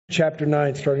chapter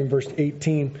 9, starting verse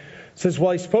 18. It says,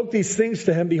 while he spoke these things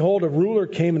to him, behold, a ruler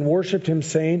came and worshipped him,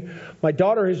 saying, my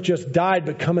daughter has just died,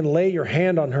 but come and lay your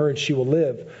hand on her, and she will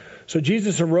live. So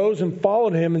Jesus arose and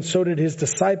followed him, and so did his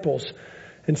disciples.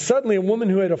 And suddenly a woman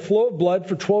who had a flow of blood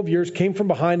for 12 years came from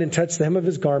behind and touched the hem of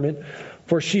his garment.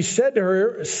 For she said to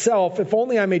herself, if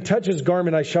only I may touch his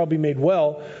garment, I shall be made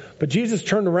well. But Jesus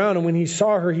turned around, and when he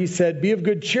saw her, he said, be of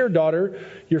good cheer, daughter.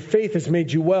 Your faith has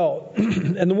made you well.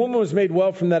 And the woman was made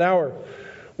well from that hour.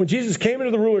 When Jesus came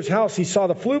into the ruler's house, he saw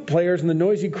the flute players and the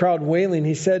noisy crowd wailing.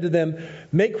 He said to them,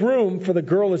 make room, for the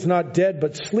girl is not dead,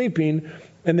 but sleeping.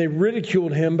 And they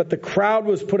ridiculed him, but the crowd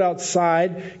was put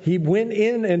outside. He went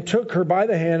in and took her by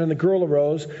the hand, and the girl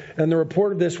arose. And the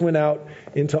report of this went out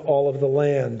into all of the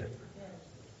land.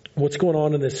 What's going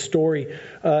on in this story?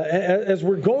 As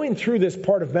we're going through this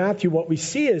part of Matthew, what we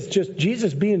see is just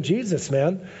Jesus being Jesus,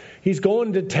 man. He's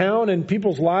going to town and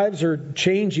people's lives are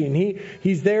changing.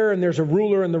 He's there and there's a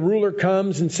ruler, and the ruler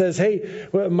comes and says, hey,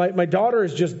 my daughter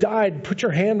has just died. Put your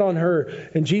hand on her.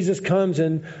 And Jesus comes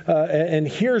and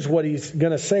hears what he's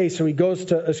going to say. So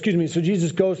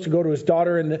Jesus goes to go to his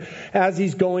daughter. And as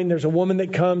he's going, there's a woman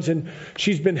that comes, and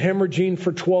she's been hemorrhaging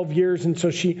for 12 years. And so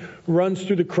she runs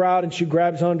through the crowd and she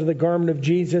grabs onto the garment of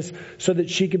Jesus so that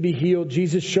she could be healed.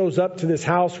 Jesus shows up to this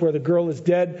house where the girl is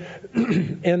dead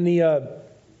and the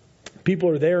people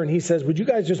are there, and he says, would you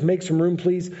guys just make some room,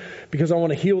 please? Because I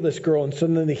want to heal this girl. And so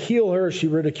then they heal her, she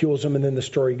ridicules him, and then the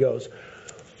story goes.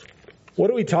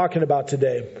 What are we talking about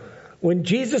today? When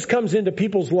Jesus comes into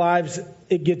people's lives,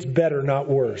 it gets better, not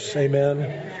worse.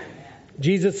 Amen.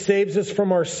 Jesus saves us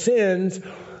from our sins,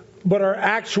 but our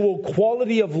actual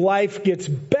quality of life gets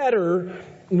better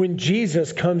when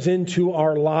Jesus comes into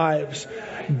our lives.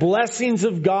 Blessings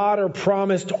of God are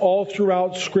promised all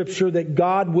throughout Scripture, that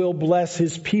God will bless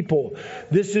His people.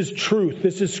 This is truth.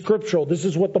 This is scriptural. This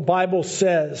is what the Bible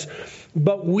says.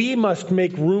 But we must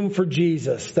make room for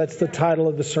Jesus. That's the title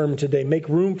of the sermon today. Make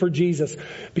room for Jesus.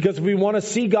 Because if we want to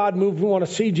see God move, we want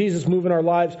to see Jesus move in our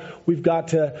lives, we've got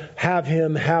to have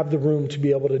Him have the room to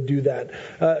be able to do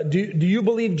that. Do you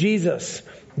believe Jesus?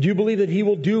 Do you believe that He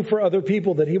will do for other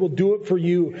people, that He will do it for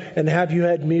you, and have you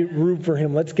had room for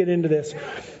Him? Let's get into this.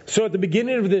 So at the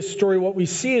beginning of this story, what we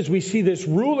see is this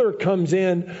ruler comes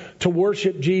in to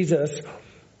worship Jesus.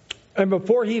 And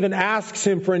before he even asks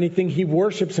him for anything, he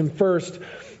worships him first.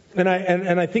 And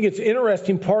I think it's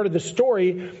interesting part of the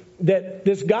story that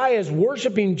this guy is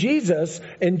worshiping Jesus,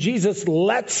 and Jesus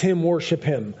lets him worship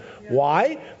him.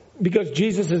 Why? Because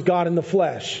Jesus is God in the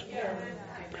flesh.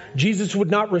 Jesus would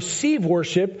not receive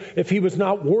worship if He was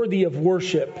not worthy of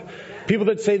worship. People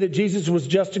that say that Jesus was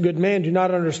just a good man do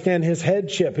not understand His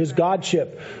headship, His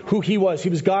godship, who He was. He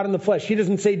was God in the flesh. He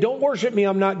doesn't say, don't worship me,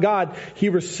 I'm not God. He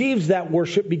receives that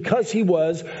worship because He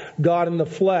was God in the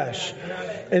flesh.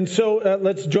 And so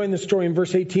let's join the story in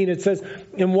verse 18. It says,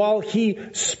 and while he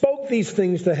spoke these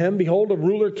things to him, behold, a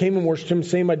ruler came and worshipped him,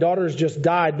 saying, my daughter has just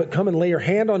died, but come and lay your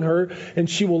hand on her, and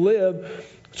she will live.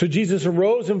 So Jesus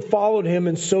arose and followed him,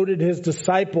 and so did his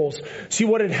disciples. See,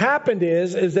 what had happened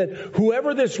is that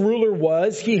whoever this ruler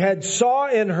was, he had saw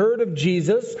and heard of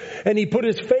Jesus, and he put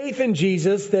his faith in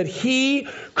Jesus that he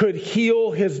could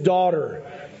heal his daughter.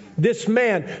 This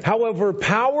man, however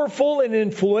powerful and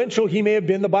influential he may have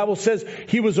been, the Bible says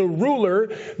he was a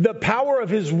ruler. The power of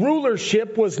his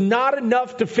rulership was not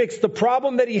enough to fix the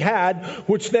problem that he had,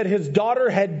 which that his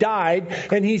daughter had died.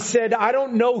 And he said, I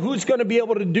don't know who's going to be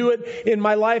able to do it in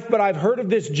my life, but I've heard of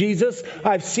this Jesus.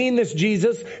 I've seen this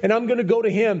Jesus, and I'm going to go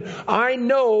to Him. I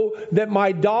know that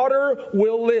my daughter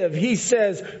will live. He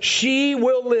says, she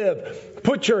will live.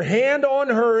 Put your hand on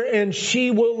her and she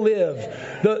will live.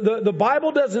 The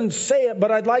Bible doesn't say it,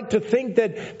 but I'd like to think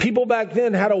that people back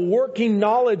then had a working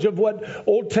knowledge of what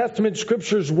Old Testament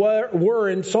scriptures were.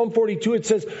 In Psalm 42 it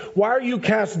says, why are you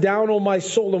cast down, O my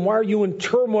soul, and why are you in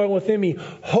turmoil within me?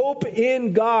 Hope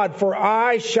in God, for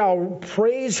I shall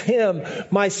praise Him,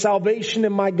 my salvation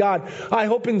and my God. I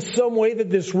hope in some way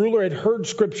that this ruler had heard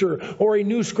scripture, or he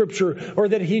knew scripture, or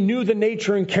that he knew the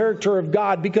nature and character of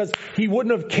God, because he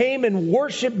wouldn't have came and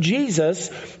worship Jesus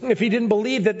if he didn't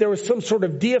believe that there was some sort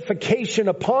of deification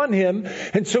upon him.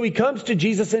 And so he comes to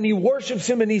Jesus and he worships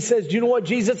Him, and he says, do you know what,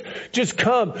 Jesus? Just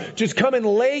come and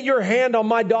lay your hand on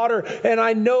my daughter, and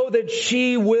I know that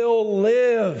she will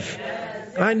live.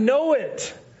 I know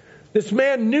it. This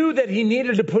man knew that he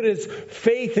needed to put his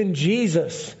faith in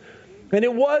Jesus. And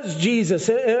it was Jesus.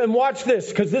 And watch this,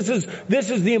 because this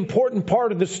is the important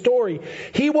part of the story.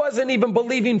 He wasn't even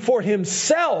believing for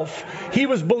himself. He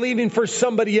was believing for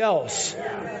somebody else.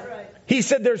 He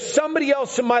said, there's somebody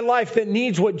else in my life that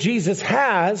needs what Jesus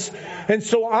has, and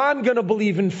so I'm going to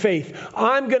believe in faith.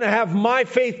 I'm going to have my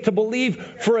faith to believe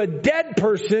for a dead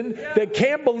person that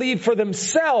can't believe for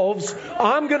themselves.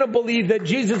 I'm going to believe that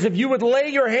Jesus, if you would lay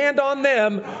your hand on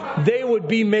them, they would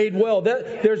be made well.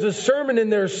 There's a sermon in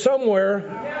there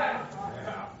somewhere.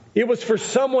 It was for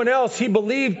someone else. He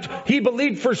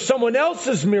believed for someone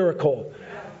else's miracle.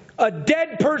 A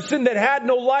dead person that had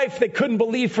no life, that couldn't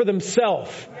believe for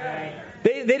themselves.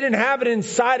 They didn't have it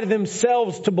inside of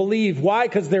themselves to believe. Why?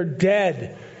 Because they're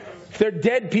dead. If they're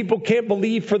dead, people can't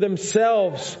believe for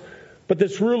themselves. But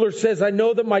this ruler says, I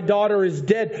know that my daughter is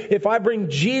dead. If I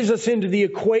bring Jesus into the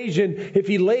equation, if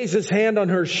he lays his hand on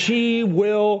her, she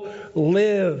will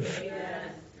live.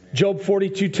 Job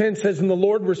 42:10 says, and the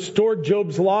Lord restored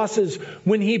Job's losses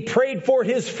when he prayed for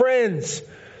his friends.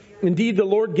 Indeed, the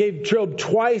Lord gave Job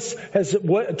twice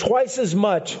as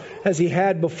much as he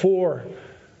had before.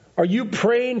 Are you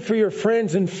praying for your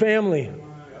friends and family?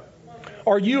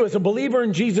 Are you, as a believer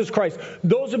in Jesus Christ,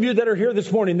 those of you that are here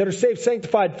this morning, that are saved,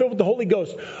 sanctified, filled with the Holy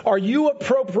Ghost, are you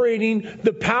appropriating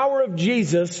the power of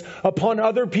Jesus upon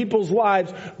other people's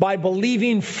lives by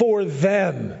believing for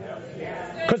them?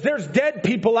 Because there's dead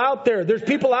people out there. There's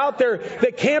people out there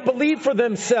that can't believe for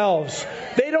themselves.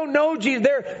 They don't know Jesus.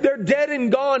 They're dead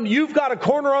and gone. You've got a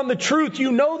corner on the truth.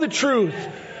 You know the truth.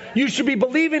 You should be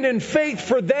believing in faith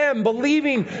for them,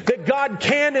 believing that God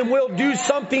can and will do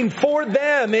something for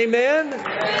them. Amen?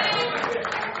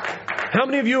 How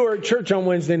many of you are at church on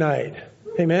Wednesday night?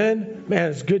 Amen?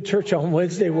 Man, it's good church on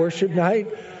Wednesday, worship night.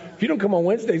 If you don't come on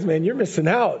Wednesdays, man, you're missing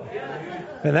out.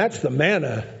 And that's the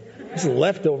manna. This is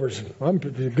leftovers. I'm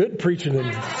good preaching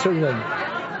and serving them.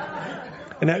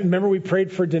 And remember we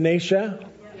prayed for Denisha?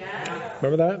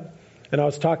 Remember that? And I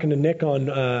was talking to Nick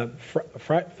on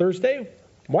Thursday.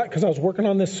 Why? Because I was working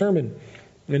on this sermon.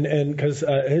 And because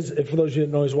for those of you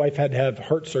that know, his wife had to have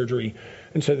heart surgery.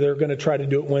 And so they're going to try to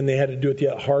do it when they had to do it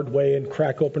the hard way and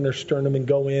crack open her sternum and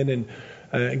go in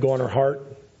and go on her heart.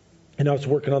 And I was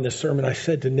working on this sermon. I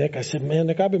said to Nick, man,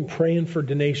 Nick, I've been praying for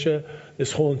Denisha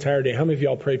this whole entire day. How many of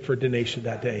y'all prayed for Denisha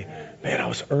that day? Man, I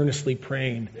was earnestly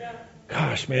praying.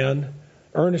 Gosh, man,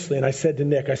 earnestly. And I said to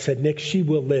Nick, Nick, she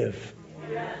will live.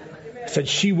 I said,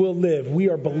 she will live. We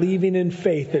are believing in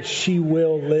faith that she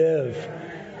will live.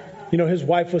 You know, his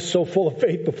wife was so full of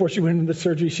faith before she went into the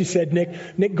surgery. She said,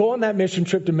 Nick, go on that mission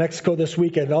trip to Mexico this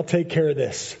weekend and I'll take care of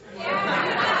this.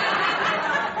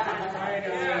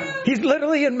 He's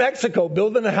literally in Mexico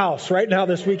building a house right now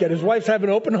this weekend. His wife's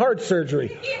having open heart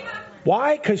surgery.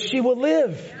 Why? Because she will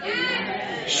live.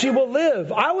 She will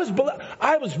live. I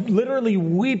was literally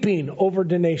weeping over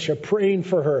Denisha, praying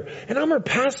for her. And I'm her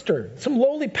pastor, some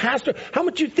lowly pastor. How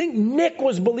much you think Nick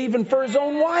was believing for his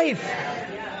own wife?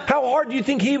 How hard do you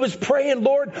think he was praying?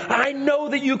 Lord, I know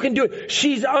that you can do it.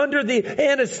 She's under the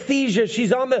anesthesia.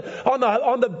 She's on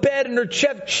the bed in her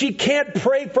chest. She can't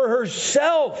pray for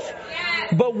herself.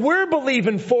 But we're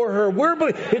believing for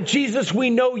her. Jesus, we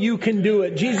know you can do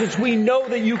it. Jesus, we know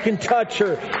that you can touch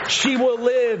her. She will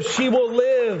live. She will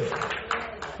live.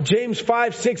 James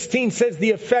 5:16 says the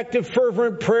effective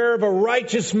fervent prayer of a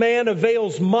righteous man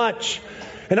avails much.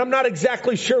 And I'm not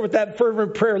exactly sure what that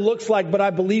fervent prayer looks like, but I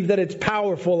believe that it's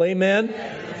powerful. Amen.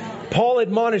 Paul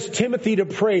admonished Timothy to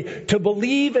pray, to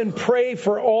believe and pray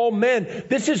for all men.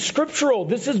 This is scriptural.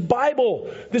 This is Bible.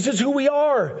 This is who we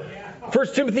are.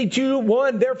 1 Timothy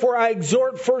 2:1, therefore I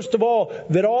exhort first of all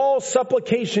that all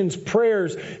supplications,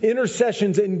 prayers,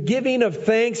 intercessions, and giving of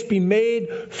thanks be made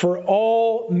for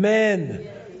all men.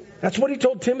 That's what he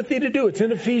told Timothy to do. It's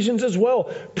in Ephesians as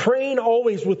well. Praying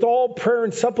always with all prayer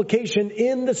and supplication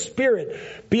in the Spirit,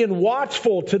 being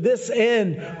watchful to this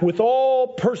end with all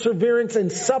perseverance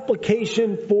and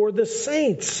supplication for the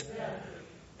saints.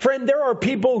 Friend, there are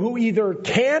people who either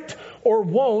can't or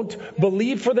won't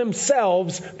believe for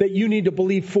themselves that you need to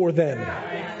believe for them.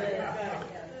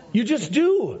 You just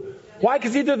do. Why?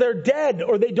 Because either they're dead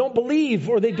or they don't believe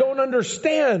or they don't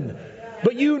understand.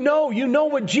 But you know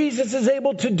what Jesus is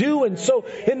able to do. And so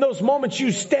in those moments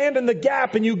you stand in the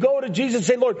gap and you go to Jesus and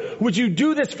say, Lord, would you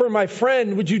do this for my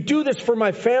friend? Would you do this for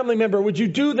my family member? Would you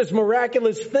do this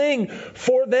miraculous thing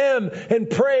for them?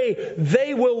 And pray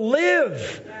they will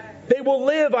live. They will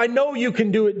live. I know you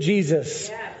can do it, Jesus.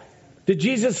 Did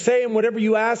Jesus say, and whatever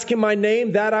you ask in my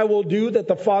name, that I will do, that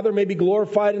the Father may be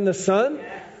glorified in the Son?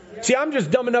 See, I'm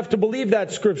just dumb enough to believe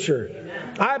that scripture.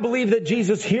 I believe that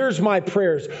Jesus hears my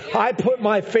prayers. I put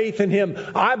my faith in Him.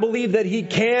 I believe that He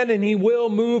can and He will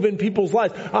move in people's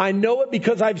lives. I know it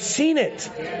because I've seen it.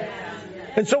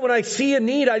 And so when I see a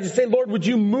need, I just say, Lord, would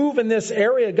you move in this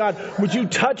area? God, would you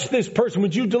touch this person?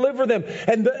 Would you deliver them?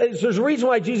 And there's a reason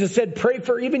why Jesus said, pray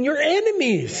for even your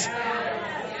enemies.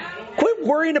 Quit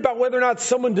worrying about whether or not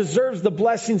someone deserves the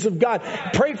blessings of God.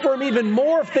 Pray for them even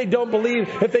more if they don't believe,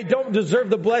 if they don't deserve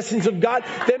the blessings of God.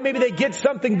 Then maybe they get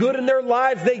something good in their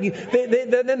lives.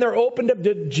 Then they're opened up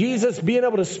to Jesus being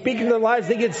able to speak in their lives.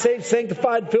 They get saved,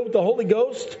 sanctified, filled with the Holy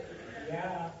Ghost.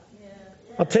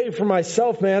 I'll tell you for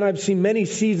myself, man, I've seen many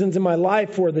seasons in my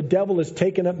life where the devil has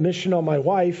taken up mission on my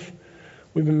wife.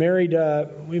 We've been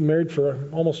married for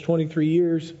almost 23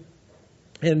 years.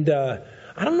 And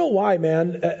I don't know why,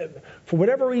 man. For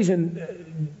whatever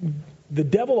reason, the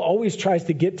devil always tries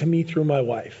to get to me through my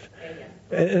wife.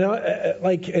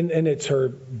 And it's her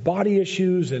body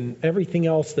issues and everything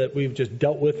else that we've just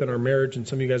dealt with in our marriage. And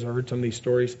some of you guys have heard some of these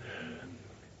stories.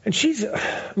 And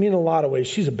in a lot of ways,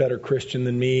 she's a better Christian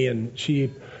than me, and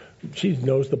she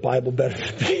knows the Bible better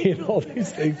than me and all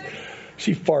these things.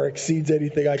 She far exceeds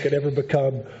anything I could ever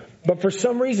become. But for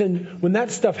some reason, when that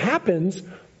stuff happens,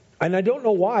 and I don't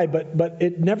know why, but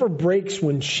it never breaks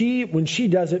when she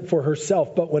does it for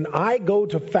herself. But when I go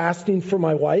to fasting for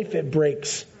my wife, it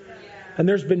breaks. And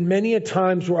there's been many a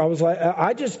times where I was like,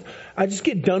 I just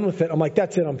get done with it. I'm like,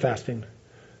 that's it, I'm fasting.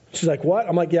 She's like, what?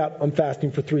 I'm like, yeah, I'm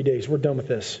fasting for 3 days. We're done with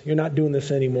this. You're not doing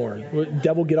this anymore.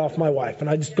 Devil, get off my wife. And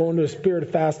I just go into a spirit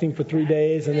of fasting for 3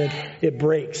 days, and then it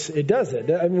breaks. It does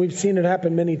it. I mean, we've seen it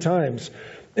happen many times.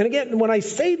 And again, when I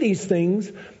say these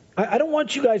things, I don't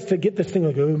want you guys to get this thing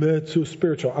like, oh man, it's so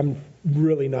spiritual. I'm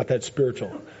really not that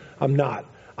spiritual. I'm not.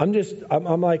 I'm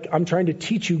trying to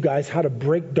teach you guys how to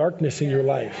break darkness in your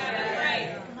life.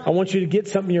 I want you to get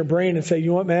something in your brain and say, you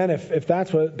know what, man, if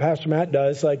that's what Pastor Matt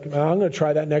does, like, I'm going to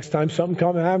try that next time something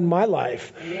comes in my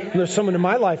life. And there's someone in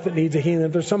my life that needs a healing.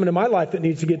 If there's someone in my life that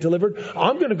needs to get delivered,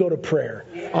 I'm going to go to prayer.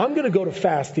 I'm going to go to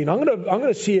fasting. I'm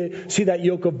going to see that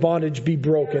yoke of bondage be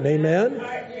broken.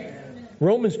 Amen.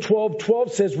 Romans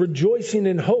 12:12 says, rejoicing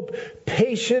in hope,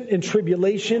 patient in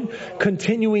tribulation,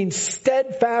 continuing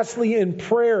steadfastly in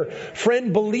prayer.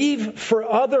 Friend, believe for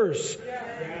others.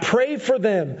 Pray for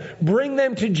them. Bring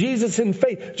them to Jesus in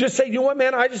faith. Just say, you know what,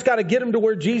 man, I just got to get them to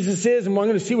where Jesus is, and I'm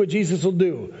going to see what Jesus will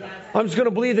do. I'm just going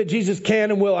to believe that Jesus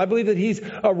can and will. I believe that He's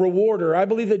a rewarder. I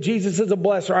believe that Jesus is a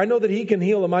blesser. I know that He can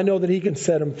heal them. I know that He can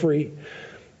set them free.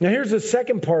 Now, here's the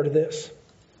second part of this.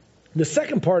 The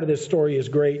second part of this story is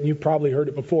great, and you've probably heard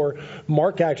it before.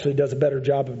 Mark actually does a better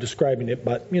job of describing it,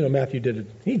 but, Matthew did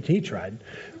it. He tried.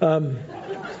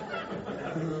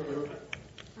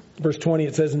 Verse 20,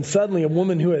 it says, and suddenly a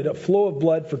woman who had a flow of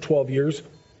blood for 12 years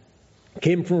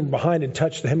came from behind and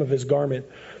touched the hem of His garment.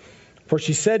 For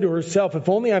she said to herself, if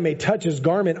only I may touch His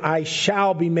garment, I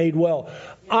shall be made well.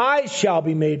 I shall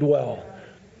be made well.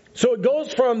 So it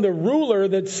goes from the ruler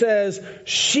that says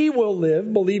she will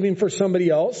live, believing for somebody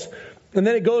else, and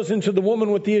then it goes into the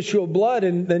woman with the issue of blood,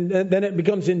 and then it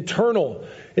becomes internal.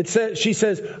 She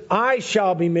says, I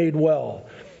shall be made well.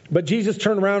 But Jesus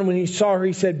turned around, and when He saw her,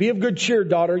 He said, be of good cheer,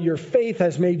 daughter, your faith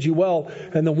has made you well.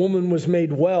 And the woman was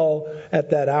made well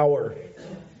at that hour.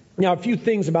 Now, a few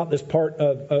things about this part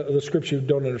of the scripture you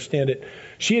don't understand it.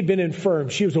 She had been infirm.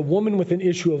 She was a woman with an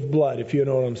issue of blood, if you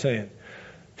know what I'm saying.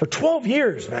 For 12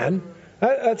 years, man.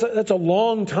 That's a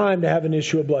long time to have an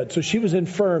issue of blood. So she was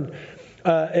infirmed.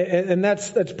 And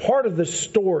that's part of the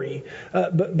story.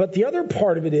 But the other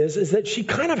part of it is that she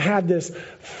kind of had this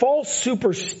false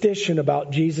superstition about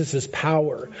Jesus'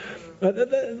 power.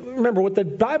 Remember, what the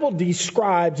Bible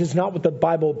describes is not what the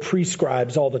Bible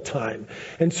prescribes all the time.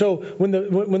 And so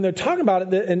when they're talking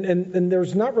about it, and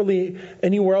there's not really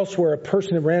anywhere else where a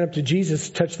person had ran up to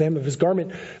Jesus, touched the hem of His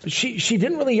garment, she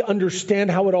didn't really understand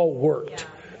how it all worked.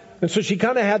 And so she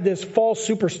kind of had this false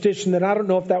superstition that I don't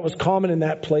know if that was common in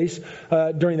that place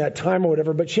during that time or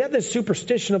whatever, but she had this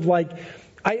superstition of like,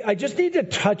 I just need to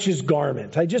touch His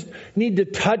garment. I just need to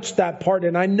touch that part.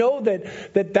 And I know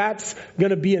that's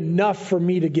going to be enough for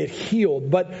me to get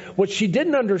healed. But what she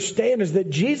didn't understand is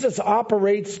that Jesus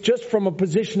operates just from a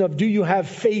position of, do you have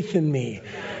faith in me?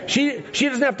 She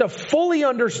doesn't have to fully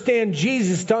understand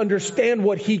Jesus to understand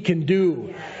what He can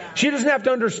do. She doesn't have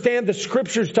to understand the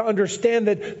scriptures to understand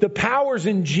that the power's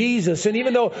in Jesus. And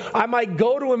even though I might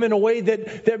go to Him in a way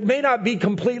that may not be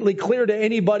completely clear to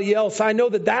anybody else, I know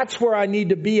that that's where I need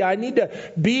to be. I need to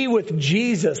be with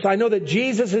Jesus. I know that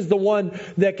Jesus is the one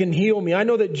that can heal me. I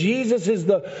know that Jesus is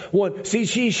the one. See,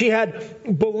 she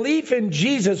had belief in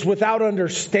Jesus without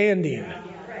understanding.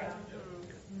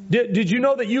 Did you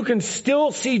know that you can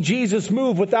still see Jesus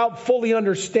move without fully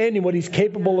understanding what He's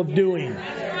capable of doing?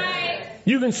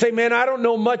 You can say, man, I don't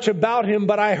know much about him,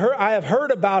 but I have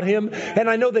heard about him, and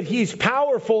I know that he's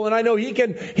powerful, and I know he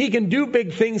can do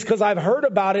big things because I've heard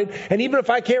about it. And even if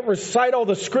I can't recite all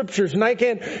the scriptures and I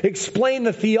can't explain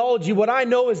the theology, what I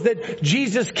know is that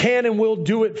Jesus can and will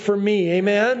do it for me.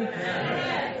 Amen?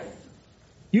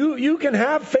 You can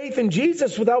have faith in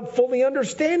Jesus without fully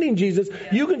understanding Jesus.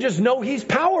 You can just know he's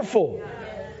powerful.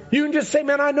 You can just say,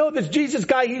 man, I know this Jesus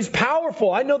guy, he's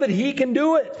powerful. I know that he can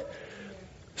do it.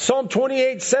 Psalm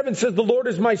 28:7 says, the Lord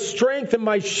is my strength and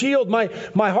my shield. My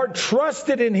heart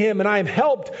trusted in him and I am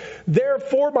helped.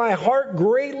 Therefore my heart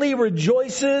greatly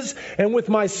rejoices, and with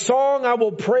my song I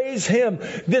will praise him.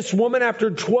 This woman,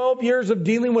 after 12 years of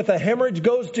dealing with a hemorrhage,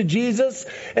 goes to Jesus,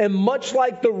 and much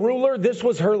like the ruler, this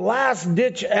was her last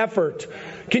ditch effort.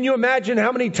 Can you imagine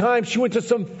how many times she went to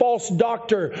some false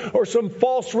doctor or some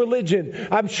false religion?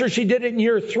 I'm sure she did it in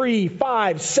year 3,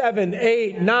 5, 7,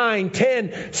 8, 9,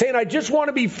 10, saying, I just want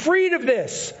to be freed of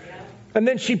this. And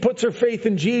then she puts her faith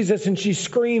in Jesus and she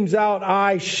screams out,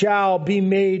 I shall be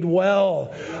made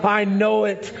well. I know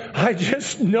it. I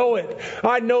just know it.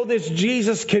 I know this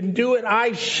Jesus can do it.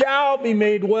 I shall be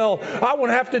made well. I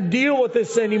won't have to deal with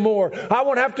this anymore. I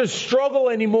won't have to struggle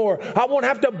anymore. I won't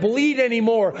have to bleed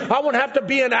anymore. I won't have to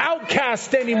be an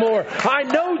outcast anymore. I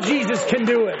know Jesus can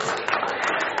do it.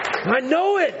 I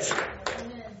know it.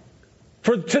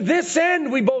 For to this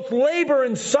end we both labor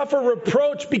and suffer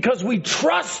reproach because we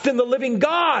trust in the living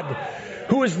God,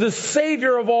 who is the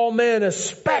Savior of all men,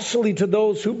 especially to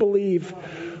those who believe.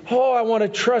 Oh, I want to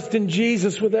trust in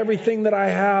Jesus with everything that I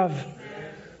have.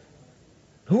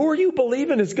 Who are you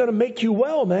believing is going to make you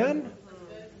well, man?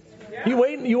 You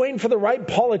waiting for the right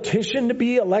politician to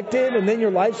be elected and then your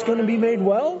life's going to be made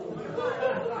well?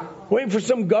 Waiting for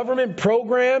some government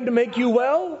program to make you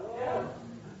well?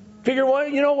 Figure,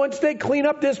 once they clean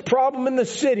up this problem in the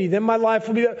city, then my life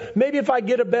will be, maybe if I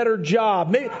get a better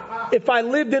job, maybe if I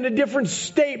lived in a different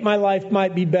state, my life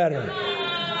might be better.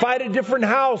 If I had a different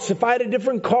house, if I had a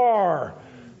different car,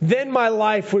 then my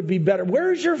life would be better.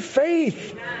 Where's your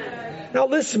faith? Now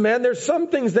listen, man, there's some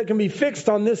things that can be fixed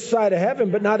on this side of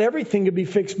heaven, but not everything can be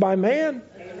fixed by man.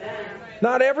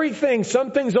 Not everything.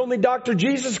 Some things only Dr.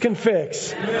 Jesus can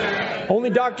fix. Only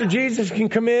Dr. Jesus can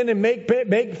come in and make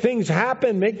things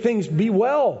happen, make things be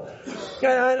well.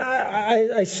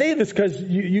 I say this because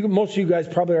most of you guys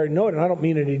probably already know it, and I don't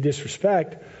mean any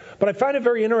disrespect. But I find it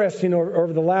very interesting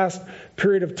over the last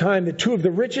period of time that two of the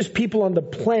richest people on the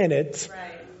planet,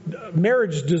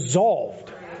 marriage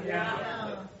dissolved.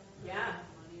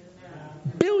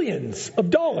 Billions of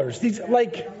dollars. These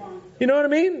you know what I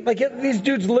mean? These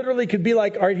dudes literally could be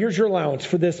like, all right, here's your allowance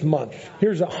for this month.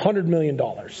 Here's $100 million.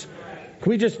 Can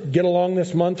we just get along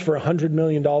this month for $100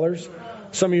 million?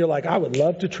 Some of you are like, I would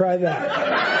love to try that.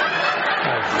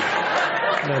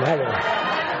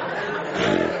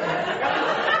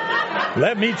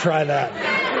 Let me try that.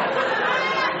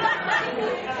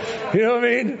 You know what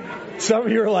I mean? Some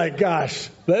of you are like, gosh,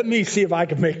 let me see if I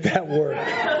can make that work.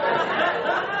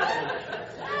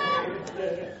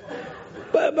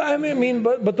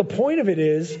 But the point of it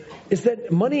is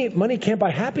that money can't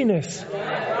buy happiness.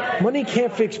 Money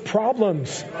can't fix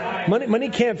problems. Money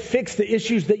can't fix the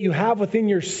issues that you have within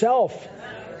yourself.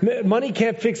 Money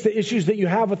can't fix the issues that you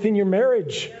have within your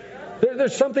marriage.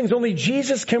 There's some things only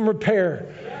Jesus can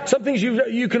repair. Some things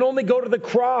you can only go to the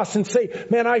cross and say,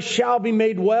 man, I shall be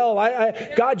made well.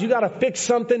 God, you got to fix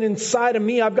something inside of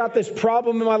me. I've got this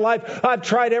problem in my life. I've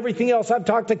tried everything else. I've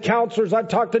talked to counselors. I've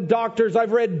talked to doctors.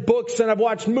 I've read books and I've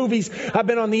watched movies. I've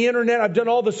been on the internet. I've done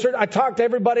all the I talked to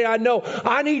everybody I know.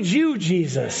 I need you,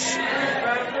 Jesus.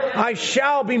 I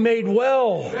shall be made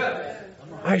well.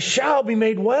 I shall be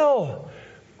made well.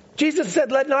 Jesus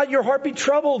said, let not your heart be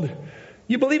troubled.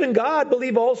 You believe in God,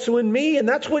 believe also in me. And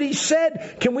that's what he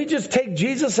said. Can we just take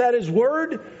Jesus at his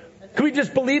word? Can we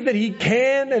just believe that he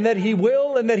can and that he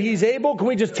will and that he's able? Can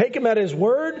we just take him at his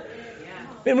word?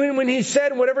 And when he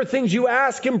said, whatever things you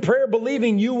ask in prayer,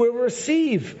 believing, you will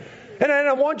receive. And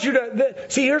I want you to,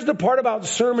 see, here's the part about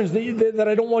sermons that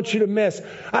I don't want you to miss.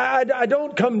 I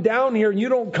don't come down here and you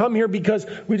don't come here because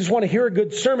we just want to hear a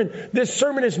good sermon. This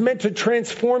sermon is meant to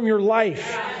transform your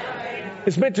life.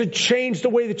 It's meant to change the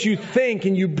way that you think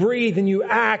and you breathe and you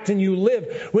act and you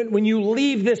live. When you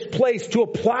leave this place, to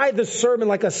apply the sermon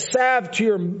like a salve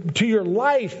to your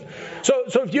life.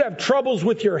 So if you have troubles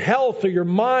with your health or your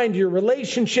mind, your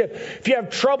relationship, if you have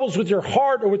troubles with your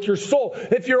heart or with your soul,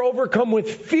 if you're overcome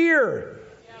with fear,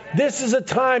 this is a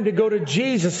time to go to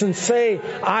Jesus and say,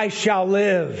 I shall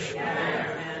live.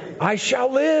 I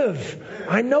shall live.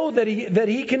 I know that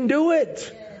he can do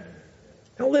it.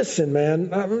 Now listen, man,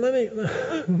 let me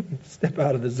step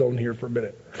out of the zone here for a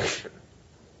minute.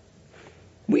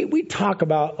 We talk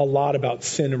about a lot about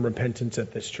sin and repentance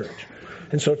at this church.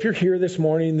 And so if you're here this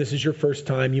morning, this is your first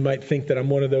time, you might think that I'm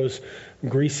one of those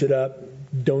grease it up,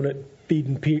 donut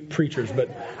feeding preachers.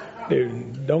 But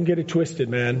dude, don't get it twisted,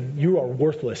 man. You are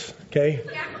worthless, okay?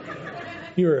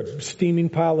 You're a steaming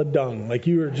pile of dung. Like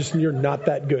you're not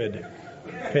that good.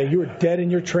 Okay, you were dead in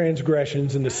your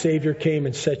transgressions, and the Savior came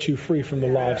and set you free from the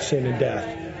law of sin and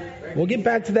death. We'll get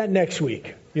back to that next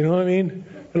week. You know what I mean?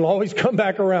 It'll always come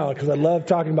back around because I love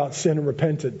talking about sin and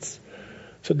repentance.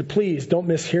 So please don't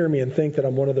mishear me and think that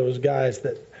I'm one of those guys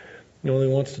that only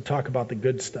wants to talk about the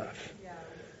good stuff.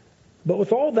 But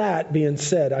with all that being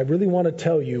said, I really want to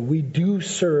tell you, we do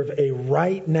serve a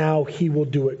right now, He will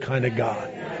do it kind of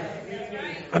God.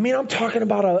 I mean, I'm talking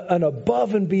about an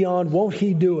above and beyond, won't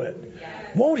He do it?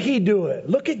 Won't He do it?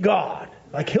 Look at God.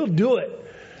 Like He'll do it.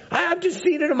 I've just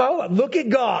seen it in my life. Look at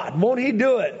God. Won't He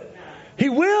do it? He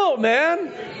will,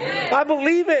 man. I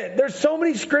believe it. There's so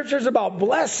many scriptures about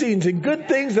blessings and good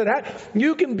things that happen.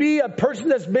 You can be a person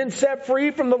that's been set free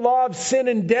from the law of sin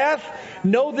and death.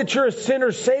 Know that you're a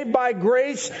sinner saved by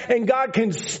grace, and God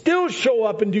can still show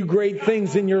up and do great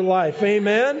things in your life.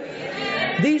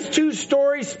 Amen. These two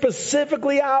stories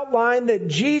specifically outline that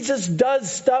Jesus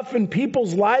does stuff in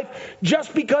people's life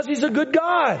just because He's a good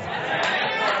God.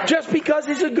 Just because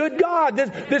He's a good God.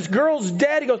 This girl's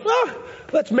dead. He goes,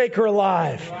 let's make her alive.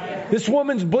 This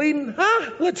woman's bleeding.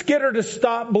 Let's get her to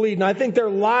stop bleeding. I think their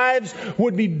lives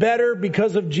would be better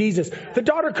because of Jesus. The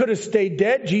daughter could have stayed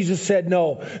dead. Jesus said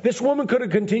no. This woman could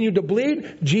have continued to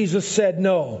bleed. Jesus said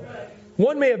no.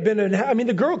 One may have been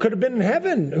the girl could have been in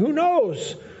heaven. Who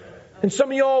knows? And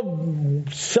some of y'all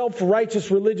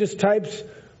self-righteous religious types,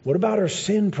 what about her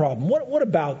sin problem? What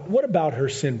about her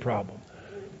sin problem?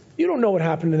 You don't know what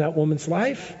happened in that woman's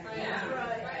life.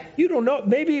 You don't know.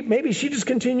 Maybe she just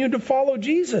continued to follow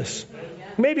Jesus.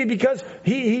 Maybe because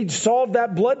he solved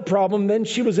that blood problem, then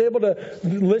she was able to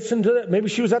listen to that. Maybe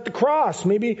she was at the cross.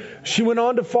 Maybe she went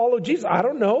on to follow Jesus. I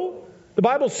don't know. The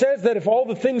Bible says that if all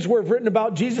the things were written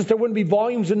about Jesus, there wouldn't be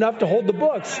volumes enough to hold the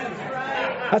books.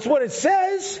 That's what it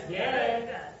says.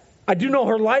 I do know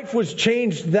her life was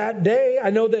changed that day. I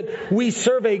know that we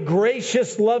serve a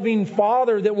gracious, loving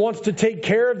Father that wants to take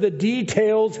care of the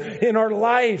details in our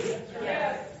life.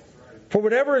 For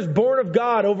whatever is born of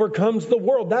God overcomes the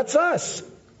world. That's us.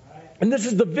 And this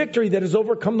is the victory that has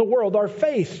overcome the world, our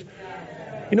faith.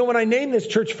 You know, when I named this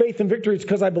church Faith and Victory, it's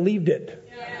because I believed it.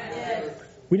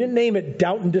 We didn't name it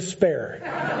Doubt and Despair.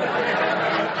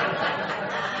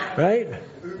 Right?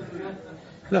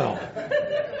 No.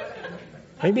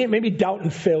 Maybe Doubt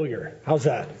and Failure. How's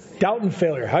that? Doubt and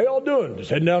Failure. How y'all doing? Just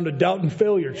heading down to Doubt and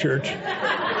Failure Church.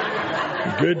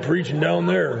 Good preaching down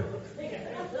there.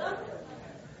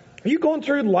 Are you going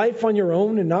through life on your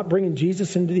own and not bringing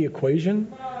Jesus into the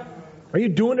equation? Are you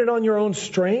doing it on your own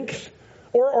strength?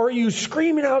 Or are you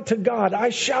screaming out to God, I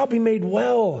shall be made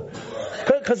well?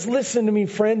 Because listen to me,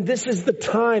 friend, this is the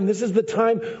time. This is the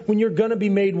time when you're going to be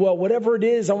made well. Whatever it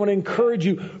is, I want to encourage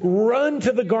you, run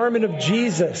to the garment of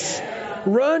Jesus.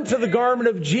 Run to the garment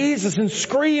of Jesus and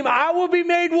scream, I will be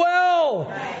made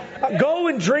well. Go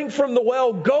and drink from the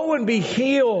well. Go and be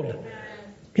healed.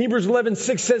 Hebrews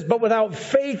 11:6 says, but without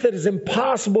faith it is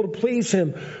impossible to please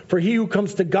Him. For he who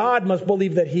comes to God must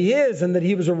believe that He is, and that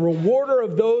He was a rewarder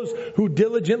of those who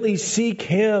diligently seek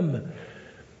Him.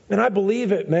 And I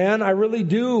believe it, man. I really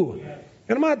do.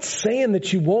 And I'm not saying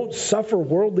that you won't suffer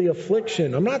worldly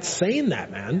affliction. I'm not saying that,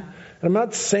 man. And I'm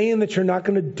not saying that you're not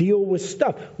going to deal with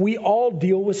stuff. We all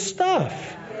deal with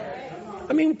stuff.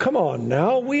 I mean, come on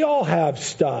now. We all have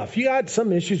stuff. You got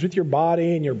some issues with your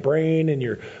body and your brain and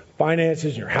your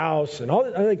finances, your house, and all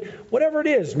that. Like, whatever it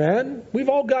is, man, we've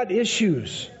all got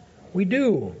issues. We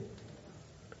do.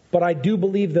 But I do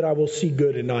believe that I will see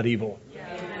good and not evil.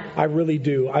 I really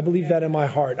do. I believe that in my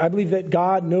heart. I believe that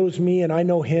God knows me and I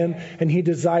know Him, and He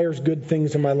desires good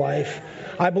things in my life.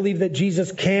 I believe that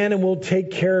Jesus can and will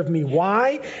take care of me.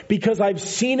 Why? Because I've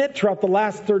seen it throughout the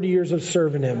last 30 years of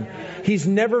serving Him. He's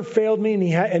never failed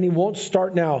me, and He won't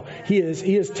start now. He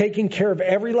is taking care of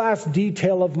every last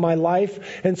detail of my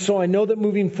life. And so I know that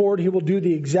moving forward, He will do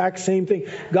the exact same thing.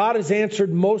 God has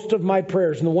answered most of my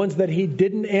prayers, and the ones that He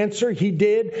didn't answer, He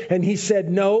did, and He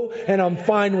said no, and I'm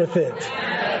fine with it.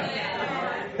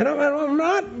 And I'm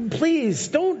not, please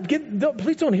don't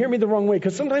hear me the wrong way,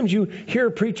 because sometimes you hear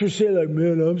a preacher say like,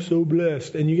 man, I'm so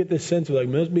blessed. And you get this sense of like,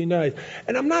 must be nice.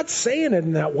 And I'm not saying it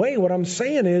in that way. What I'm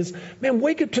saying is, man,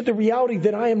 wake up to the reality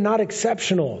that I am not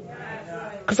exceptional.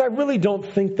 Because I really don't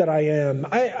think that I am.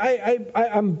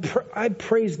 I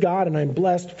praise God, and I'm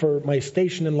blessed for my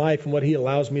station in life and what He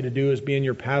allows me to do as being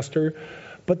your pastor.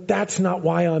 But that's not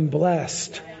why I'm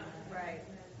blessed.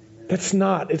 That's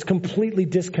not. It's completely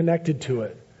disconnected to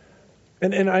it.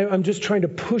 And I'm just trying to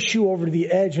push you over to the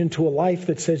edge into a life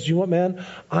that says, you know what, man?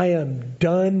 I am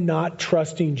done not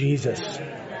trusting Jesus.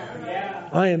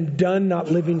 I am done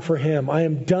not living for Him. I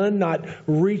am done not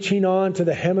reaching on to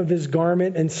the hem of His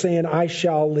garment and saying, I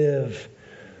shall live.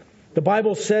 The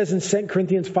Bible says in 2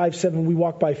 Corinthians 5:7, we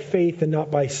walk by faith and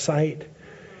not by sight.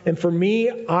 And for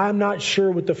me, I'm not sure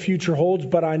what the future holds,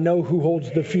 but I know who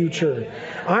holds the future.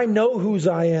 I know whose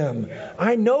I am.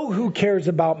 I know who cares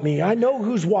about me. I know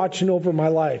who's watching over my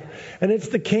life. And it's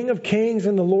the King of Kings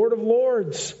and the Lord of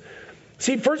Lords.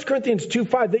 See, 1 Corinthians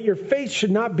 2:5, that your faith should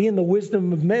not be in the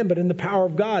wisdom of men, but in the power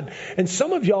of God. And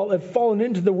some of y'all have fallen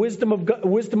into the wisdom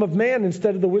of man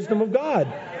instead of the wisdom of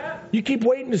God. You keep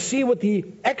waiting to see what the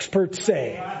experts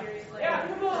say.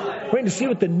 Waiting to see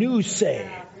what the news say.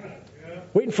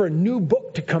 Waiting for a new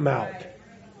book to come out.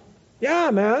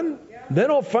 Yeah, man.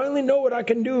 Then I'll finally know what I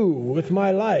can do with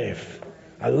my life.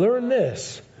 I learned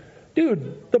this.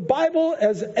 Dude, the Bible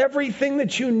has everything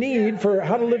that you need for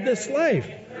how to live this life.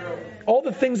 All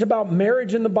the things about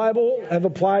marriage in the Bible have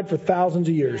applied for thousands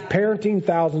of years. Parenting,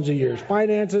 thousands of years.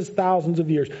 Finances, thousands of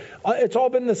years. It's all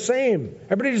been the same.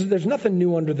 There's nothing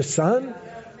new under the sun.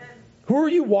 Who are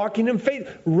you walking in faith?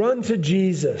 Run to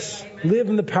Jesus. Live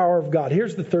in the power of God.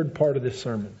 Here's the third part of this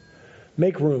sermon.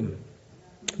 Make room.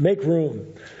 Make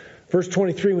room. Verse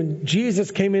 23, when Jesus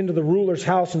came into the ruler's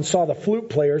house and saw the flute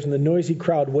players and the noisy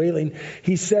crowd wailing,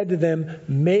 He said to them,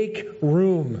 make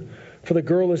room. For the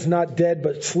girl is not dead,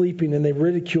 but sleeping. And they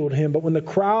ridiculed Him. But when the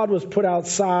crowd was put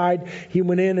outside, He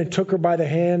went in and took her by the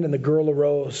hand, and the girl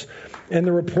arose. And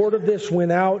the report of this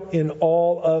went out in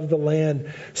all of the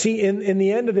land. See, in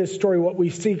the end of this story, what we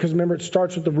see, because remember, it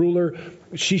starts with the ruler,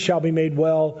 she shall be made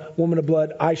well. Woman of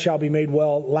blood, I shall be made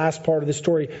well. Last part of the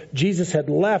story, Jesus had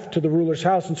left to the ruler's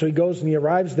house, and so He goes and He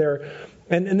arrives there.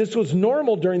 And this was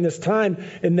normal during this time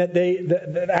in that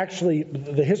that actually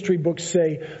the history books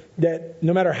say that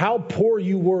no matter how poor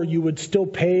you were, you would still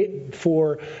pay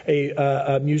for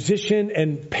a musician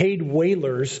and paid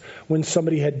wailers when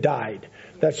somebody had died.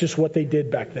 That's just what they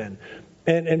did back then.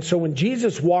 And so when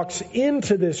Jesus walks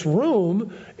into this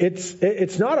room,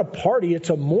 it's not a party, it's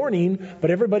a mourning,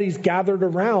 but everybody's gathered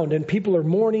around and people are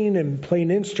mourning and playing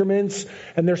instruments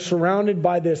and they're surrounded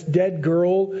by this dead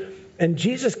girl. And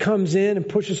Jesus comes in and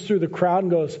pushes through the crowd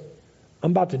and goes, I'm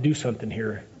about to do something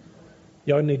here.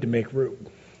 Y'all need to make room.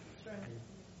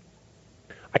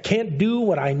 I can't do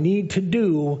what I need to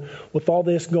do with all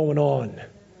this going on.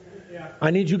 I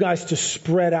need you guys to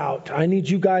spread out. I need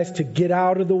you guys to get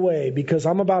out of the way because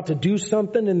I'm about to do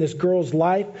something in this girl's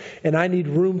life and I need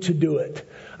room to do it.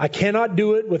 I cannot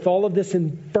do it with all of this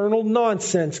infernal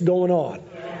nonsense going on.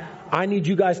 I need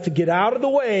you guys to get out of the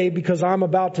way because I'm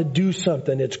about to do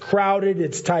something. It's crowded,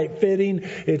 it's tight-fitting,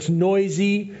 it's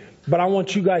noisy, but I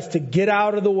want you guys to get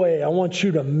out of the way. I want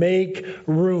you to make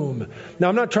room. Now,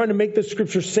 I'm not trying to make the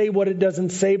scripture say what it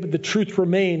doesn't say, but the truth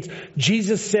remains.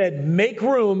 Jesus said, make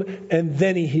room, and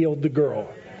then He healed the girl.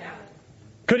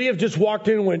 Could He have just walked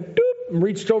in and went, doop, and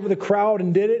reached over the crowd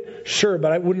and did it? Sure,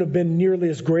 but it wouldn't have been nearly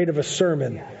as great of a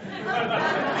sermon.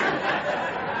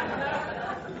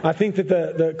 I think that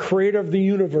the creator of the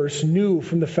universe knew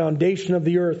from the foundation of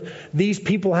the earth, these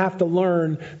people have to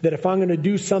learn that if I'm going to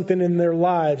do something in their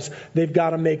lives, they've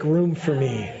got to make room for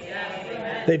me.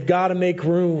 They've got to make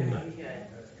room.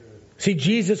 See,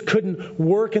 Jesus couldn't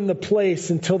work in the place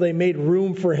until they made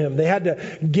room for Him. They had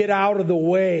to get out of the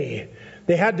way.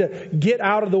 They had to get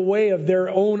out of the way of their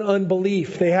own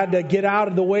unbelief. They had to get out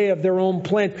of the way of their own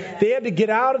plan. They had to get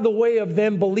out of the way of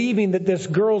them believing that this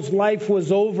girl's life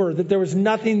was over, that there was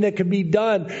nothing that could be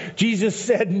done. Jesus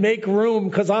said, make room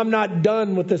because I'm not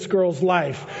done with this girl's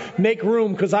life. Make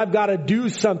room because I've got to do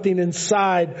something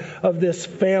inside of this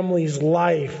family's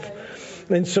life.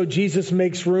 And so Jesus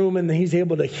makes room and He's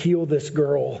able to heal this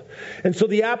girl. And so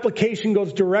the application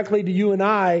goes directly to you and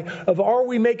I of, are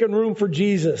we making room for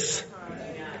Jesus?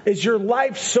 Is your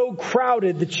life so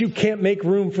crowded that you can't make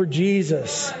room for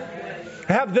Jesus?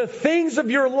 Have the things of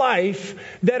your life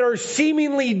that are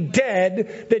seemingly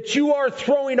dead that you are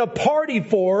throwing a party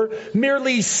for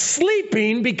merely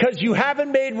sleeping because you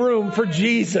haven't made room for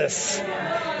Jesus?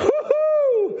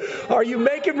 Woo-hoo! Are you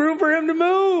making room for Him to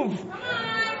move?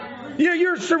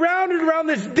 You're surrounded around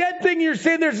this dead thing. You're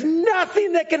saying there's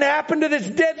nothing that can happen to this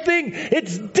dead thing.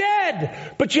 It's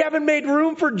dead. But you haven't made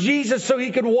room for Jesus so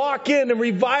He could walk in and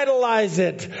revitalize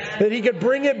it. That He could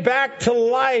bring it back to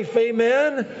life.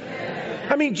 Amen?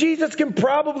 I mean, Jesus can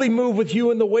probably move with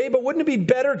you in the way, but wouldn't it be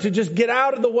better to just get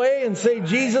out of the way and say,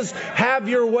 Jesus, have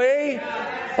your way?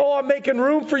 Oh, I'm making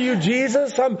room for you,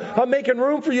 Jesus. I'm making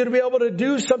room for you to be able to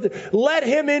do something. Let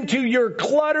him into your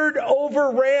cluttered,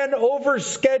 overran,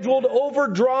 overscheduled,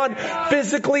 overdrawn,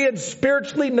 physically and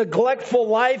spiritually neglectful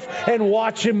life and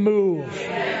watch him move.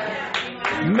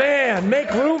 Man,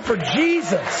 make room for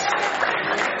Jesus.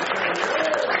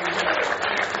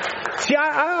 See,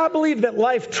 I believe that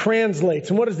life translates.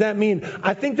 And what does that mean?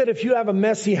 I think that if you have a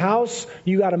messy house,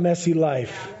 you got a messy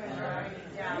life.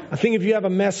 I think if you have a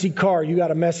messy car, you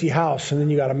got a messy house, and then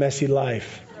you got a messy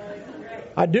life.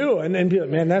 I do. And be like,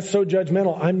 man, that's so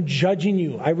judgmental. I'm judging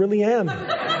you. I really am.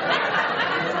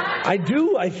 I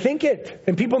do. I think it.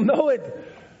 And people know it.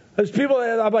 There's people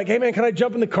that I'm like, hey man, can I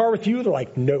jump in the car with you? They're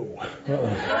like, no.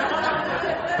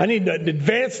 I need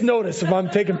advance notice if I'm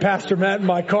taking Pastor Matt in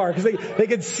my car. Because they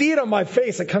can see it on my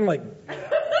face. I kind of like...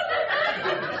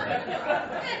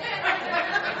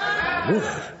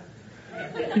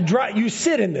 You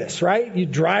sit in this, right? You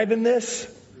drive in this.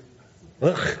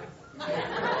 Ugh.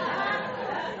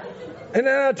 And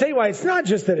then I'll tell you why. It's not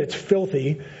just that it's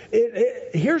filthy.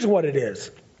 Here's what it is.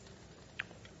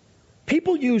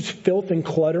 People use filth and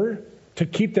clutter to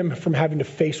keep them from having to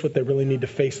face what they really need to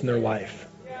face in their life.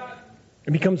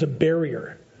 It becomes a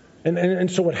barrier. And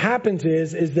so what happens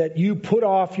is that you put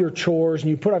off your chores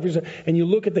and you put off your, and you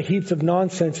look at the heaps of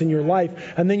nonsense in your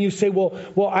life, and then you say, well,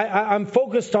 I'm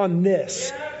focused on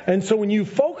this. And so when you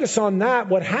focus on that,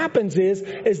 what happens is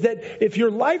that if your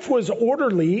life was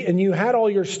orderly and you had all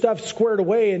your stuff squared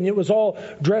away and it was all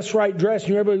dress right,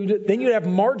 then you'd have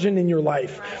margin in your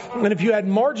life. And if you had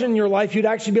margin in your life, you'd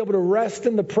actually be able to rest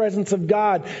in the presence of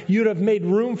God. You'd have made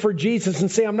room for Jesus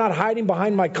and say, I'm not hiding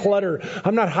behind my clutter.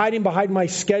 I'm not hiding behind my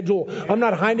schedule. I'm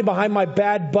not hiding behind my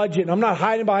bad budget. I'm not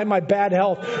hiding behind my bad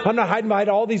health. I'm not hiding behind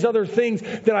all these other things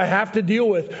that I have to deal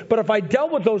with. But if I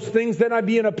dealt with those things, then I'd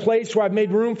be in a place where I've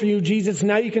made room for you, Jesus.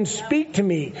 Now you can speak to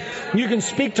me. You can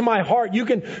speak to my heart. You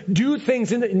can do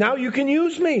things. Now you can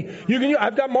use me.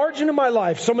 I've got margin in my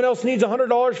life. Someone else needs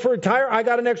 $100 for a tire. I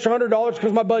got an extra $100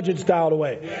 because my budget's dialed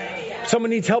away.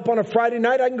 Someone needs help on a Friday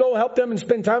night. I can go help them and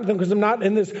spend time with them because I'm not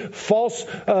in this false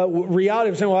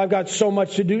reality of saying, well, I've got so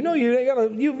much to do. No,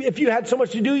 if you had so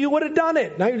much to do, you would have done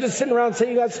it. Now you're just sitting around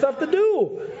saying you got stuff to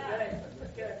do.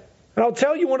 And I'll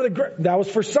tell you that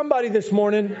was for somebody this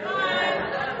morning.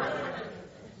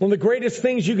 One of the greatest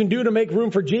things you can do to make room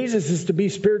for Jesus is to be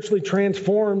spiritually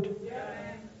transformed.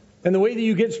 And the way that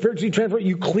you get spiritually transformed,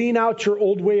 you clean out your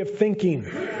old way of thinking.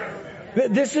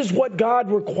 This is what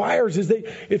God requires, is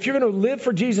that if you're going to live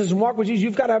for Jesus and walk with Jesus,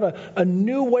 you've got to have a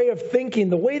new way of thinking.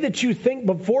 The way that you think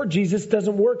before Jesus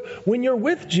doesn't work when you're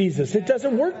with Jesus. It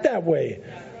doesn't work that way.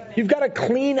 You've got to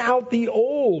clean out the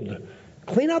old.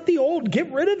 Clean out the old.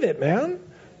 Get rid of it, man.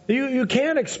 You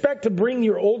can't expect to bring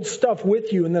your old stuff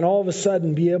with you and then all of a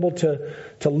sudden be able to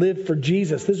live for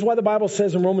Jesus. This is why the Bible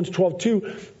says in Romans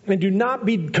 12:2, and do not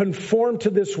be conformed to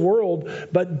this world,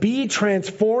 but be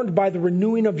transformed by the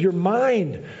renewing of your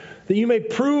mind, that you may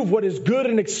prove what is good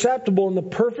and acceptable in the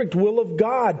perfect will of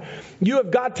God. You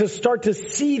have got to start to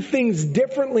see things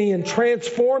differently and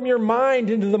transform your mind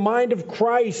into the mind of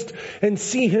Christ and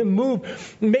see Him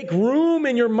move. Make room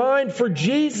in your mind for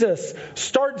Jesus.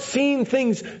 Start seeing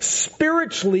things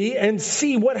spiritually and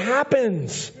see what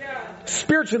happens.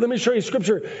 Spiritually, let me show you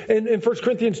scripture. In 1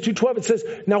 Corinthians 2:12 it says,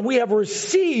 now we have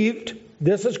received,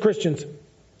 this as Christians,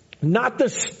 not the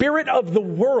spirit of the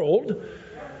world,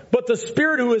 but the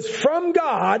Spirit who is from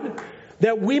God,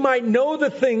 that we might know the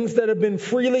things that have been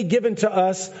freely given to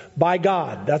us by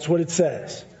God. That's what it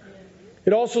says.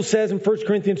 It also says in 1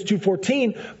 Corinthians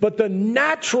 2:14, but the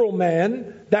natural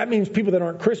man, that means people that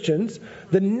aren't Christians,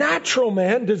 the natural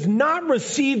man does not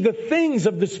receive the things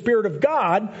of the Spirit of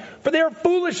God, for they are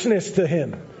foolishness to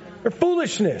him. They're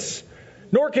foolishness.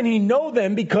 Nor can he know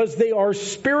them because they are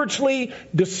spiritually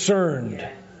discerned.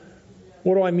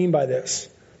 What do I mean by this?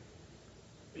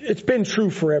 It's been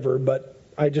true forever, but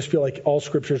I just feel like all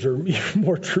scriptures are even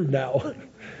more true now.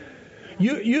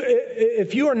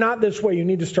 If you are not this way, you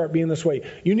need to start being this way.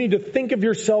 You need to think of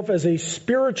yourself as a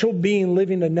spiritual being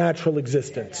living a natural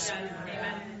existence.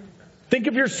 Think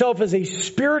of yourself as a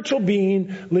spiritual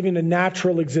being living a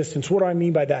natural existence. What do I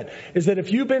mean by that? Is that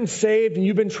if you've been saved and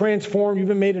you've been transformed, you've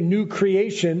been made a new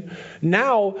creation,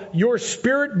 now your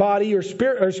spirit body, your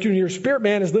spirit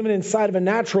man is living inside of a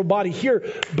natural body here,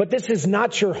 but this is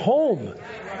not your home.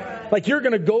 Like you're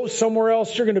going to go somewhere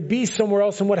else, you're going to be somewhere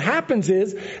else. And what happens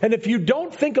is, and if you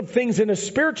don't think of things in a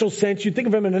spiritual sense, you think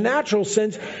of them in a natural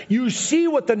sense, you see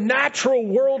what the natural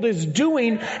world is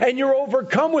doing and you're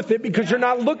overcome with it because you're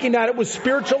not looking at it with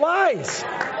spiritual eyes.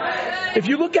 If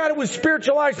you look at it with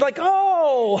spiritual eyes, like,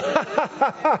 oh,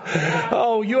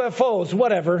 UFOs,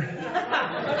 whatever.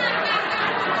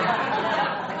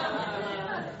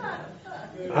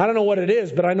 I don't know what it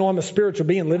is, but I know I'm a spiritual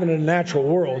being living in a natural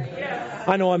world.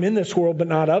 I know I'm in this world, but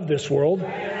not of this world.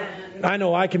 I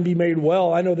know I can be made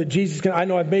well. I know that Jesus can. I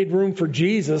know I've made room for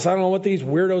Jesus. I don't know what these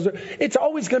weirdos are. It's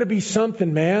always going to be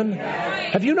something, man.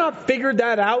 Have you not figured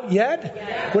that out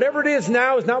yet? Whatever it is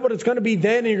now is not what it's going to be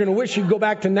then, and you're going to wish you'd go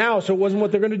back to now so it wasn't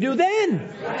what they're going to do then.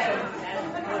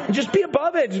 And just be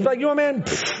above it. Just like, man,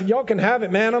 y'all can have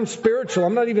it, man. I'm spiritual.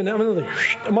 I'm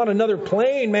on another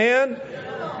plane, man.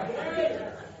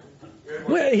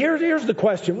 Here's the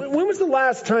question. When was the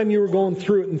last time you were going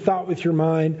through it and thought with your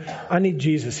mind, I need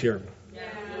Jesus here?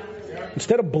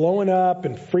 Instead of blowing up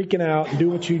and freaking out and do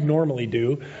what you normally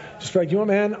do, just be like,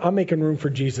 man, I'm making room for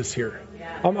Jesus here.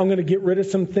 I'm going to get rid of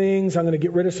some things. I'm going to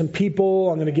get rid of some people.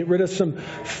 I'm going to get rid of some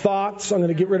thoughts. I'm going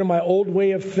to get rid of my old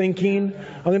way of thinking.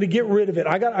 I'm going to get rid of it.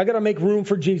 I got to make room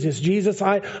for Jesus. Jesus,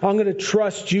 I'm going to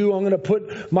trust you. I'm going to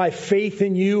put my faith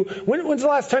in you. When's the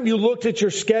last time you looked at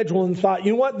your schedule and thought,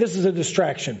 you know what, this is a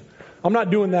distraction. I'm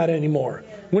not doing that anymore.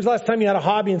 When's the last time you had a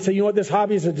hobby and say, you know what, this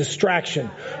hobby is a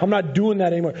distraction. I'm not doing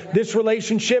that anymore. This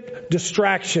relationship,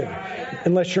 distraction.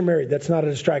 Unless you're married, that's not a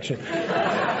distraction.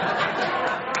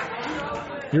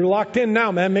 You're locked in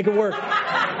now, man. Make it work.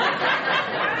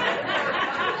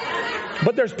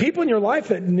 But there's people in your life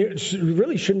that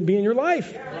really shouldn't be in your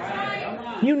life.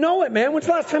 You know it, man. When's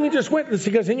the last time you just went? It's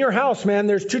because in your house, man,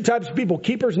 there's two types of people,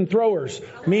 keepers and throwers.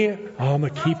 Me, I'm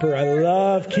a keeper. I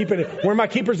love keeping it. Where are my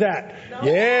keepers at?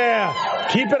 Yeah,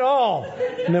 keep it all.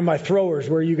 And then my throwers,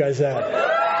 where are you guys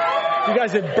at? You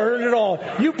guys have burned it all.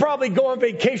 You probably go on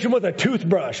vacation with a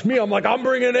toothbrush. Me, I'm like, I'm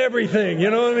bringing everything. You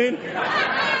know what I mean?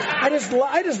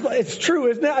 It's true,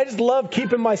 isn't it? I just love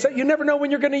keeping myself. You never know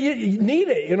when you're going to need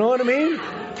it. You know what I mean?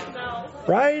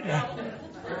 Right?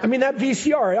 I mean, that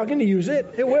VCR, I'm going to use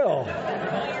it. It will.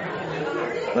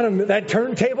 That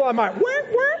turntable, I might, work.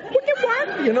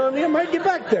 You know what I mean? I might get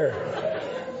back there.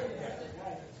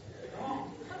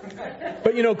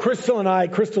 But,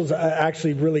 Crystal's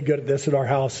actually really good at this at our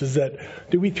house, is that,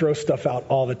 we throw stuff out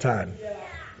all the time.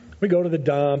 We go to the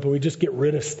dump and we just get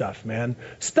rid of stuff, man.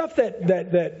 Stuff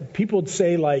that people would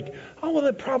say like, oh, well,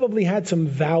 it probably had some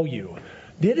value.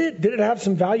 Did it? Did it have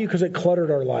some value? Because it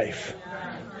cluttered our life.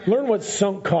 Learn what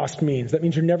sunk cost means. That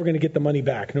means you're never going to get the money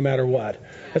back, no matter what.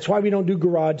 That's why we don't do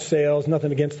garage sales.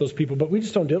 Nothing against those people, but we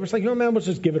just don't do it. We're just like, man, let's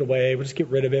just give it away. We'll just get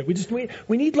rid of it.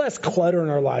 We need less clutter in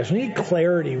our lives. We need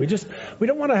clarity. We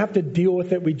don't want to have to deal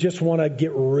with it. We just want to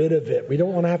get rid of it. We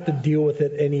don't want to have to deal with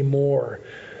it anymore.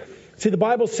 See, the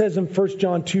Bible says in 1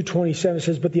 John 2:27, it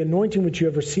says, but the anointing which you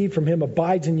have received from him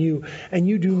abides in you, and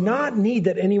you do not need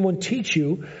that anyone teach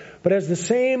you. But as the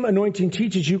same anointing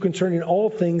teaches you concerning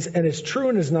all things, and is true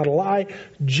and is not a lie,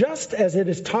 just as it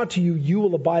is taught to you, you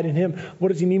will abide in him. What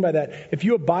does he mean by that? If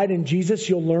you abide in Jesus,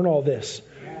 you'll learn all this.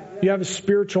 You have a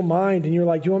spiritual mind, and you're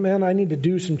like, man, I need to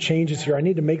do some changes here. I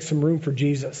need to make some room for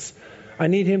Jesus. I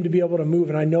need him to be able to move,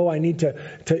 and I know I need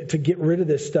to get rid of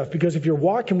this stuff. Because if you're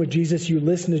walking with Jesus, you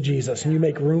listen to Jesus, and you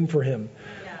make room for him.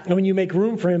 And when you make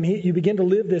room for him, you begin to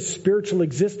live this spiritual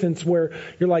existence where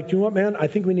you're like, you know what, man, I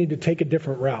think we need to take a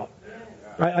different route.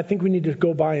 I think we need to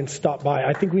go by and stop by.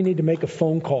 I think we need to make a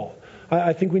phone call.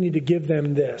 I think we need to give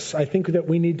them this. I think that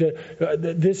we need to,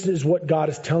 this is what God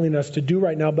is telling us to do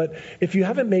right now. But if you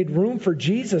haven't made room for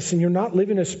Jesus and you're not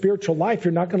living a spiritual life,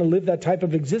 you're not going to live that type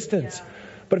of existence.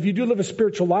 But if you do live a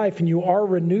spiritual life and you are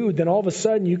renewed, then all of a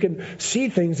sudden you can see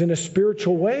things in a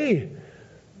spiritual way.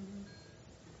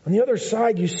 On the other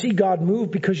side, you see God move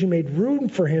because you made room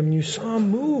for him and you saw him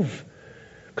move.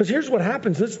 Because here's what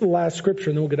happens. This is the last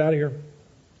scripture and then we'll get out of here.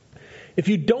 If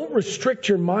you don't restrict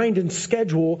your mind and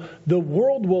schedule, the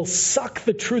world will suck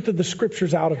the truth of the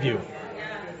scriptures out of you.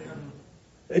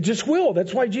 It just will.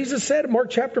 That's why Jesus said in Mark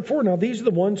chapter 4, now these are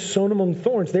the ones sown among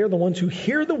thorns. They are the ones who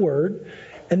hear the word,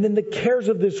 and then the cares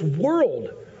of this world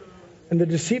and the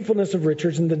deceitfulness of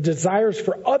riches and the desires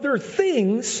for other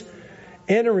things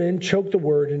enter in, choke the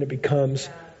word, and it becomes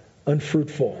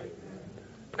unfruitful.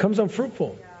 It becomes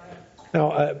unfruitful.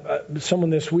 Now, someone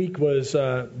this week was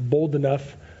bold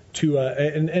enough to,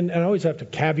 and I always have to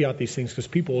caveat these things because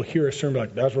people will hear a sermon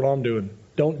like, that's what I'm doing.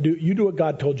 You do what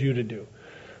God told you to do.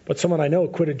 But someone I know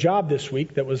quit a job this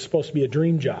week that was supposed to be a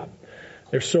dream job.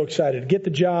 They're so excited to get the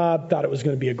job, thought it was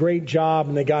going to be a great job,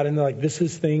 and they got in there like, this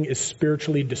thing is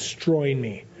spiritually destroying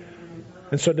me.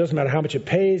 And so it doesn't matter how much it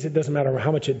pays, it doesn't matter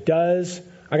how much it does.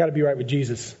 I got to be right with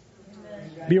Jesus.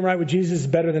 Being right with Jesus is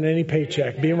better than any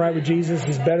paycheck. Being right with Jesus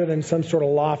is better than some sort of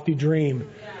lofty dream.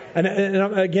 And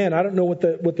again, I don't know what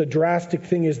the drastic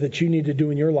thing is that you need to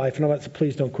do in your life. And I'm not saying,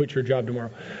 please don't quit your job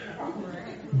tomorrow.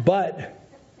 But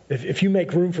if you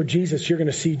make room for Jesus, you're going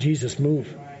to see Jesus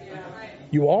move.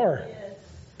 You are.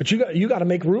 But you got to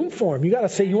make room for him. You got to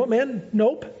say, you know what, man?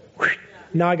 Nope.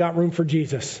 Now I got room for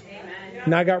Jesus.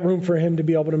 Now I got room for him to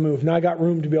be able to move. Now I got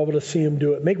room to be able to see him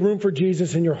do it. Make room for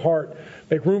Jesus in your heart.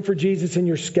 Make room for Jesus in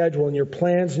your schedule, in your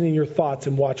plans, and in your thoughts,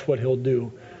 and watch what he'll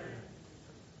do.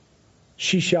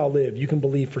 She shall live. You can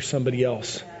believe for somebody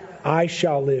else. I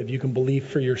shall live. You can believe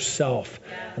for yourself.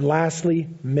 And lastly,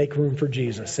 make room for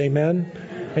Jesus. Amen?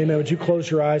 Amen. Would you close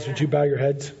your eyes? Would you bow your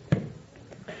heads?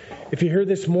 If you're here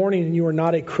this morning and you are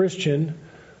not a Christian,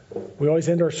 we always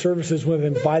end our services with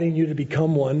inviting you to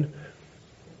become one.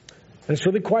 And it's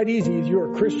really quite easy. If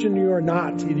you're a Christian or you are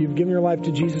not, either you've given your life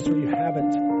to Jesus or you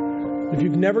haven't. If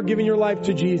you've never given your life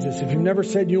to Jesus, if you've never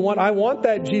said, you know what, I want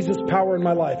that Jesus power in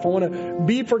my life. I want to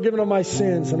be forgiven of my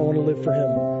sins and I want to live for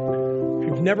him. If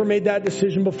you've never made that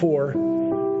decision before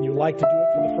and you'd like to do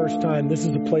it for the first time, this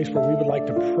is the place where we would like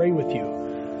to pray with you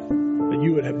that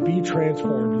you would be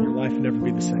transformed and your life would never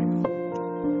be the same.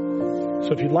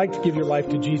 So if you'd like to give your life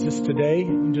to Jesus today, you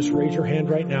can just raise your hand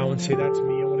right now and say, that's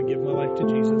me. I want to give my life to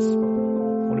Jesus. I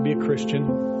want to be a Christian.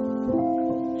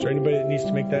 Is there anybody that needs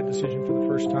to make that decision for the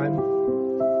first time?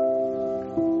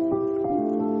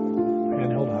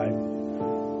 Hand held high.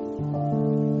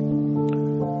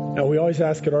 Now, we always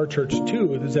ask at our church,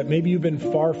 too, is that maybe you've been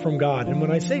far from God. And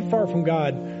when I say far from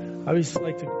God, I always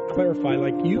like to clarify,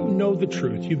 like, you know the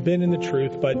truth. You've been in the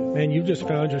truth, but, man, you've just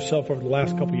found yourself over the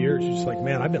last couple of years, you're just like,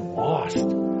 man, I've been lost. I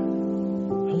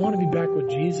want to be back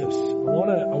with Jesus. I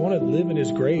want to live in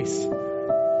his grace.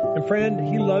 And friend,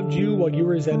 he loved you while you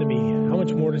were his enemy. How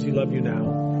much more does he love you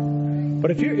now?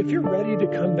 But if you're ready to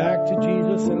come back to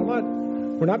Jesus, and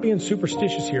we're not being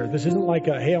superstitious here. This isn't like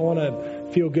hey, I want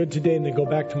to feel good today and then go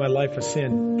back to my life of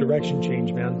sin. Direction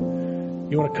change, man.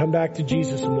 You want to come back to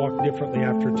Jesus and walk differently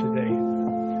after today.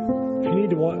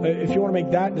 If you want to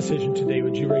make that decision today,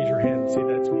 would you raise your hand and say,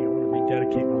 that's me. I want to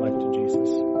rededicate my life to Jesus.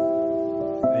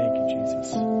 Thank you,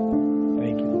 Jesus.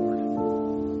 Thank you, Lord.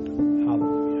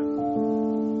 Hallelujah.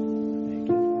 Thank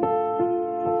you.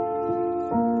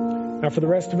 Now for the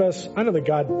rest of us, I know that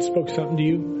God spoke something to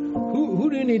you. Who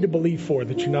do you need to believe for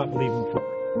that you're not believing for?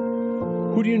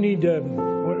 What do you need to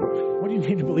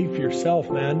believe for yourself,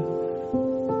 man?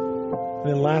 And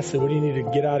then lastly, what do you need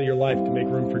to get out of your life to make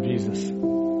room for Jesus?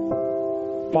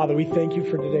 Father, we thank you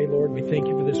for today, Lord. We thank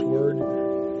you for this word.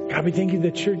 God, we thank you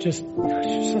that you're just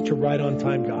such a right on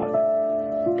time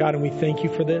God. God, and we thank you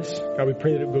for this. God, we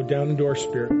pray that it will go down into our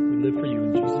spirit. We live for you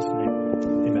in Jesus' name.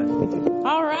 Amen.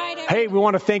 All right. Hey, we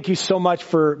want to thank you so much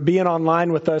for being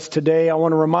online with us today. I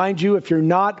want to remind you, if you're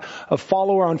not a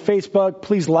follower on Facebook,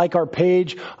 please like our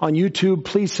page on YouTube.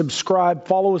 Please subscribe.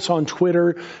 Follow us on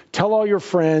Twitter. Tell all your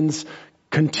friends.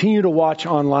 Continue to watch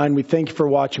online. We thank you for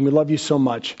watching. We love you so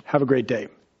much. Have a great day.